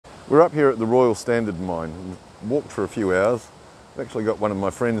We're up here at the Royal Standard Mine. We walked for a few hours. I've actually got one of my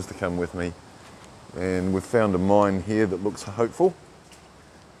friends to come with me, and we've found a mine here that looks hopeful.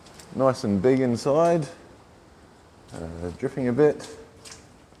 Nice and big inside, dripping a bit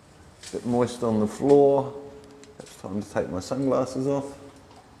moist on the floor. It's time to take my sunglasses off.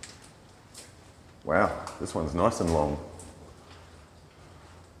 Wow, this one's nice and long.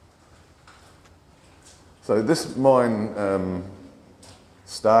 So this mine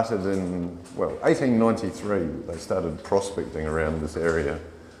started in, well, 1893. They started prospecting around this area.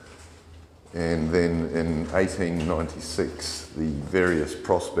 And then in 1896, the various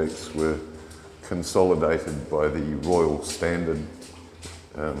prospects were consolidated by the Royal Standard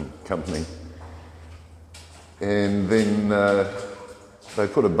Company. And then they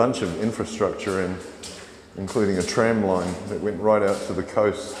put a bunch of infrastructure in, including a tram line that went right out to the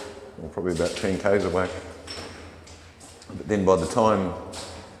coast, probably about 10 k's away. But then by the time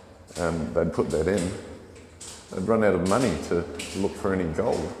they'd put that in, they'd run out of money to look for any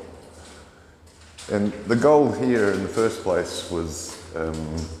gold. And the gold here in the first place was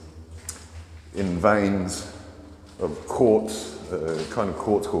in veins of quartz, a kind of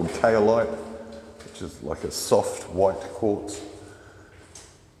quartz called kaolite, which is like a soft white quartz.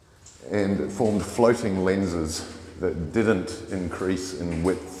 And it formed floating lenses that didn't increase in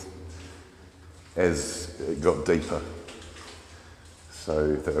width as it got deeper.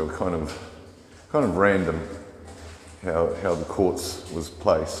 So they were kind of random how the quartz was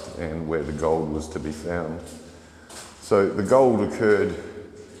placed and where the gold was to be found. So the gold occurred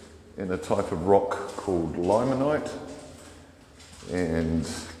in a type of rock called limonite, and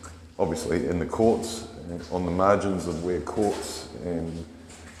obviously in the quartz, on the margins of where quartz and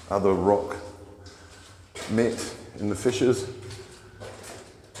other rock met in the fissures,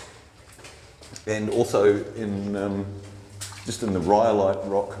 and also in just in the rhyolite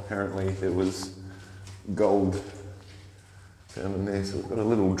rock. Apparently there was gold found in there, so we've got a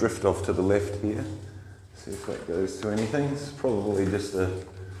little drift off to the left here. See if that goes to anything. It's probably just a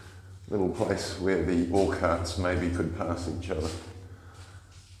little place where the ore carts maybe could pass each other.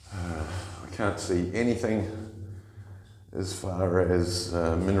 I can't see anything as far as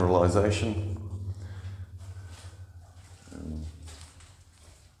mineralisation.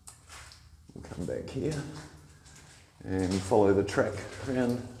 We'll come back here and follow the track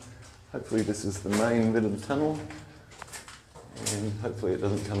around. Hopefully this is the main bit of the tunnel, and hopefully it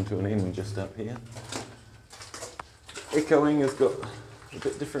doesn't come to an end just up here. Echoing has got a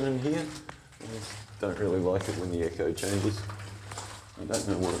bit different in here. I don't really like it when the echo changes. I don't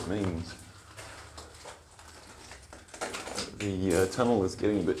know what it means. The tunnel is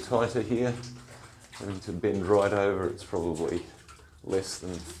getting a bit tighter here. Having to bend right over. It's probably less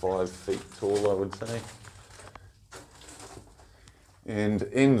than 5 feet tall, I would say. And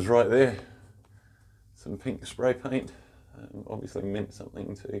ends right there. Some pink spray paint. Obviously meant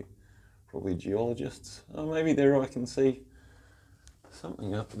something to probably geologists. Oh, maybe there I can see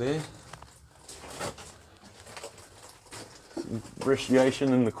something up there. Some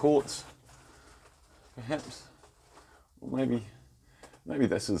brecciation in the quartz, perhaps. Or maybe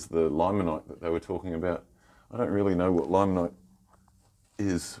this is the limonite that they were talking about. I don't really know what limonite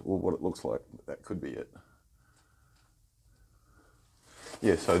is or what it looks like, but that could be it.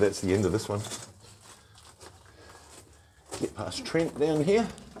 Yeah, so that's the end of this one. Get past Trent down here,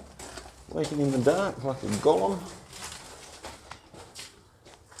 waiting in the dark like a golem.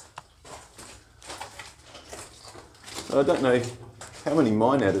 So I don't know how many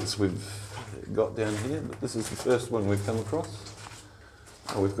mine adits we've got down here, but this is the first one we've come across.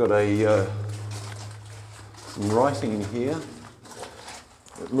 We've got some writing here.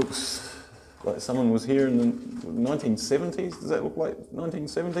 It looks like someone was here in the 1970s. Does that look like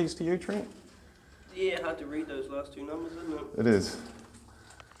 1970s to you, Trent? Yeah, hard to read those last two numbers, isn't it? It is.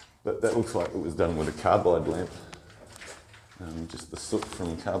 But that looks like it was done with a carbide lamp. Just the soot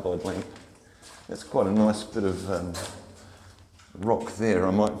from a carbide lamp. That's quite a nice bit of rock there.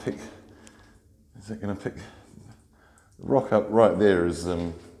 I might pick, is that going to pick? The rock up right there is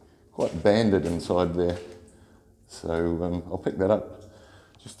quite banded inside there. So I'll pick that up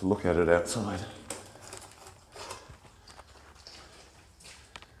just to look at it outside.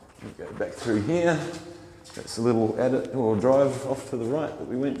 We'll go back through here. That's a little adit or drive off to the right that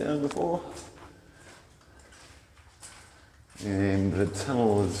we went down before. And the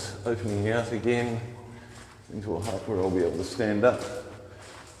tunnel is opening out again into a height where I'll be able to stand up.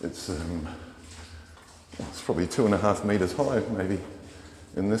 It's probably 2.5 metres high, maybe,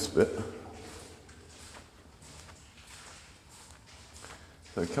 in this bit.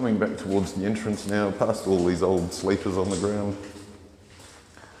 So coming back towards the entrance now, past all these old sleepers on the ground.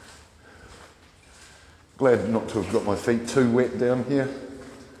 Glad not to have got my feet too wet down here.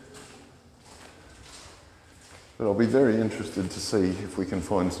 But I'll be very interested to see if we can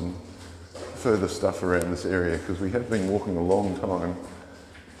find some further stuff around this area, because we have been walking a long time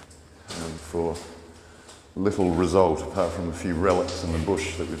for little result apart from a few relics in the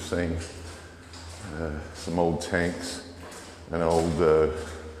bush that we've seen. Some old tanks, an old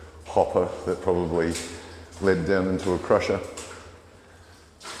hopper that probably led down into a crusher.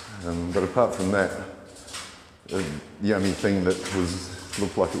 But apart from that, the only thing that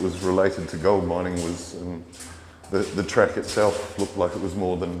looked like it was related to gold mining was the track itself. Looked like it was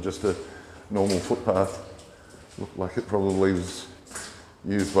more than just a normal footpath. Looked like it probably was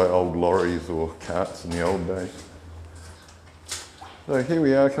used by old lorries or carts in the old days. So here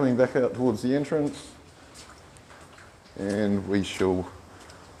we are coming back out towards the entrance, and we shall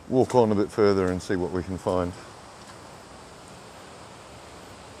walk on a bit further and see what we can find.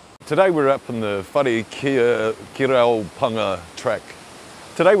 Today we're up in the Wharekirauponga track.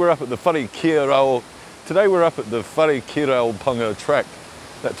 Today we're up at the Wharekirauponga track.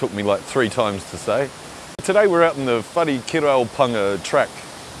 That took me like 3 times to say. Today we're out in the Wharekirauponga track,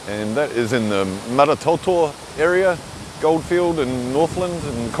 and that is in the Maratoto area, Goldfield in Northland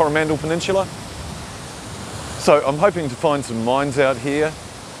and Coromandel Peninsula. So I'm hoping to find some mines out here.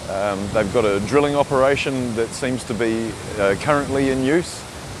 They've got a drilling operation that seems to be currently in use,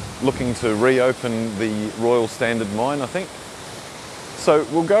 looking to reopen the Royal Standard mine, I think. So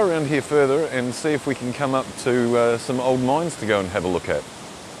we'll go around here further and see if we can come up to some old mines to go and have a look at.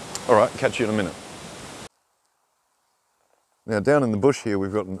 All right, catch you in a minute. Now down in the bush here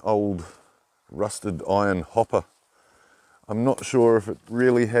we've got an old rusted iron hopper. I'm not sure if it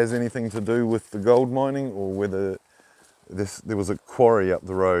really has anything to do with the gold mining or whether there was a quarry up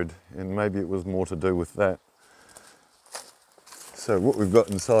the road, and maybe it was more to do with that. So what we've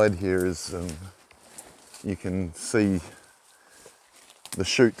got inside here is, you can see the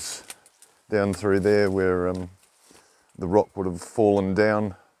chutes down through there where the rock would have fallen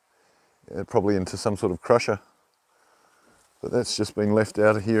down, probably into some sort of crusher. But that's just been left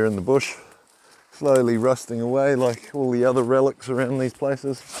out of here in the bush, slowly rusting away like all the other relics around these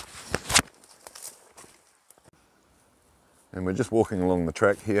places. And we're just walking along the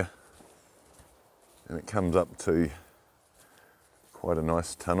track here, and it comes up to quite a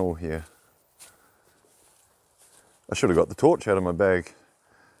nice tunnel here. I should have got the torch out of my bag.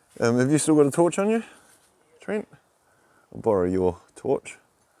 Have you still got a torch on you, Trent? I'll borrow your torch.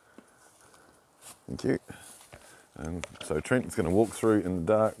 Thank you. And so Trent's going to walk through in the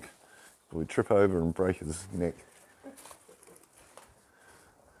dark, probably trip over and break his neck.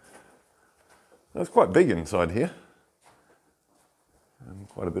 It's quite big inside here.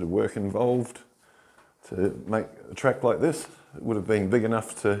 Quite a bit of work involved to make a track like this. It would have been big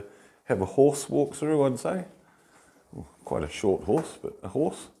enough to have a horse walk through, I'd say. Well, quite a short horse, but a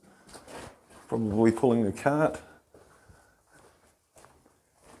horse. Probably pulling a cart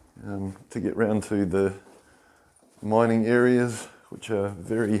to get round to the mining areas, which are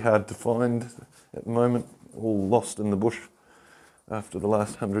very hard to find at the moment, all lost in the bush after the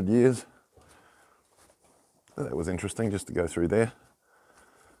last 100 years. So that was interesting just to go through there.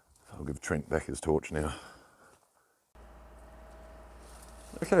 I'll give Trent back his torch now.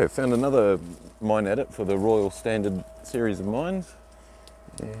 Okay, I found another mine adit for the Royal Standard series of mines,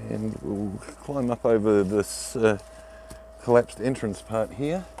 and we'll climb up over this collapsed entrance part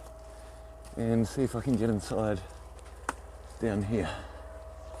here and see if I can get inside down here.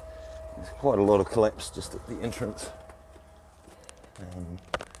 There's quite a lot of collapse just at the entrance.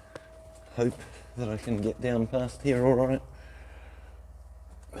 Hope that I can get down past here all right.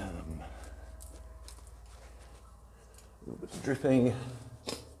 A little bit of dripping, a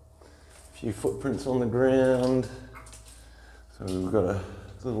few footprints on the ground. So we've got a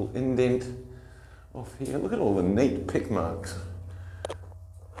little indent off here. Look at all the neat pick marks.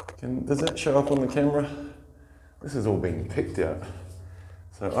 Does that show up on the camera? This has all been picked out.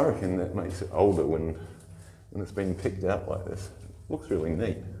 So I reckon that makes it older when it's been picked out like this. It looks really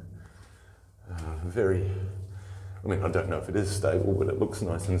neat. I mean, I don't know if it is stable, but it looks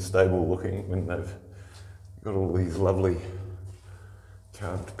nice and stable looking when they've got all these lovely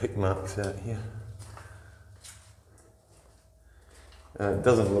carved pick marks out here. It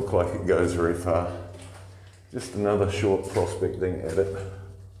doesn't look like it goes very far. Just another short prospecting adit.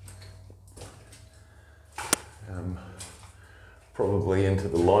 Probably into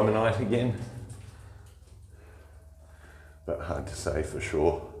the limonite again, but hard to say for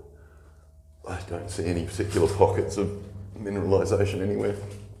sure. I don't see any particular pockets of mineralisation anywhere.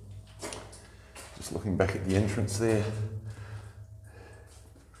 Just looking back at the entrance there,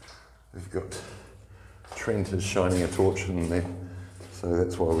 we've got Trent is shining a torch in there, so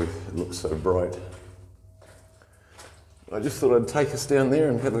that's why it looks so bright. I just thought I'd take us down there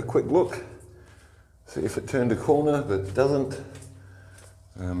and have a quick look, see if it turned a corner, but it doesn't.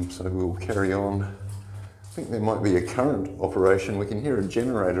 So we'll carry on. I think there might be a current operation. We can hear a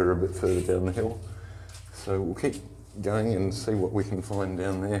generator a bit further down the hill. So we'll keep going and see what we can find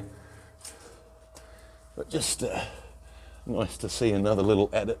down there. But just nice to see another little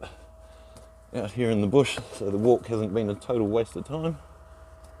adit out here in the bush, so the walk hasn't been a total waste of time.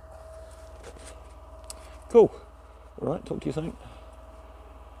 Cool. All right, talk to you soon.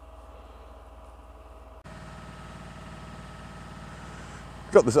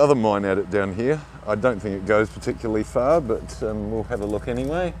 Got this other mine adit down here. I don't think it goes particularly far, but we'll have a look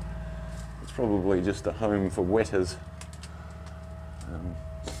anyway. It's probably just a home for wetters. A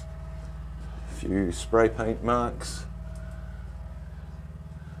few spray paint marks.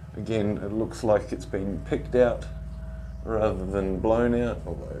 Again, it looks like it's been picked out rather than blown out,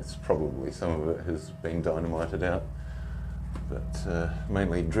 although it's probably some of it has been dynamited out, but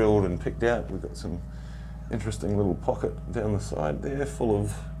mainly drilled and picked out. We've got some interesting little pocket down the side there full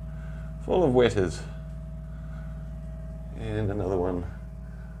of wetters, and another one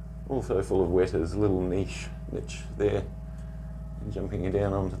also full of wetters, little niche there, jumping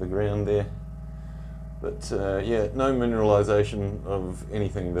down onto the ground there. But yeah, no mineralisation of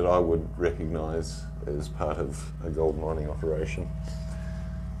anything that I would recognise as part of a gold mining operation.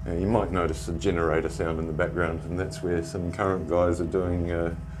 You might notice a generator sound in the background, and that's where some current guys are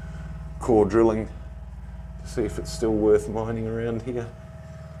doing core drilling to see if it's still worth mining around here.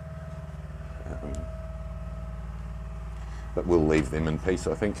 But we'll leave them in peace,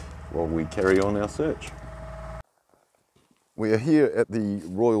 I think, while we carry on our search. We are here at the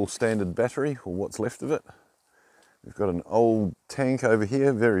Royal Standard Battery, or what's left of it. We've got an old tank over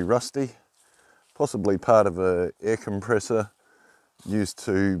here, very rusty, possibly part of an air compressor used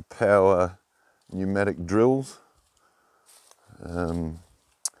to power pneumatic drills.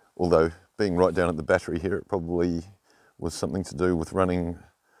 Although being right down at the battery here, it probably was something to do with running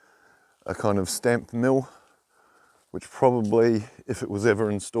a kind of stamp mill, which probably, if it was ever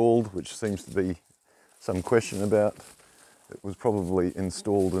installed, which seems to be some question about, it was probably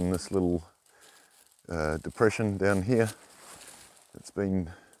installed in this little depression down here. It's been,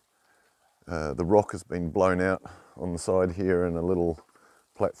 the rock has been blown out on the side here in a little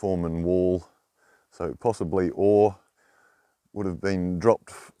platform and wall. So possibly ore would have been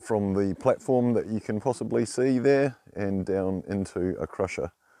dropped from the platform that you can possibly see there and down into a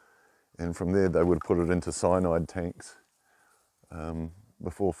crusher. And from there they would have put it into cyanide tanks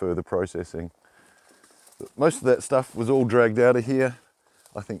before further processing. But most of that stuff was all dragged out of here.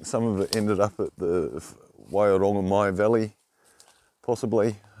 I think some of it ended up at the Wharekirauponga Valley,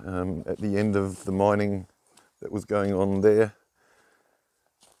 possibly, at the end of the mining that was going on there.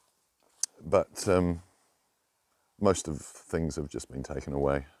 But most of things have just been taken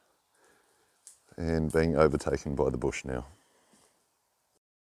away and being overtaken by the bush now.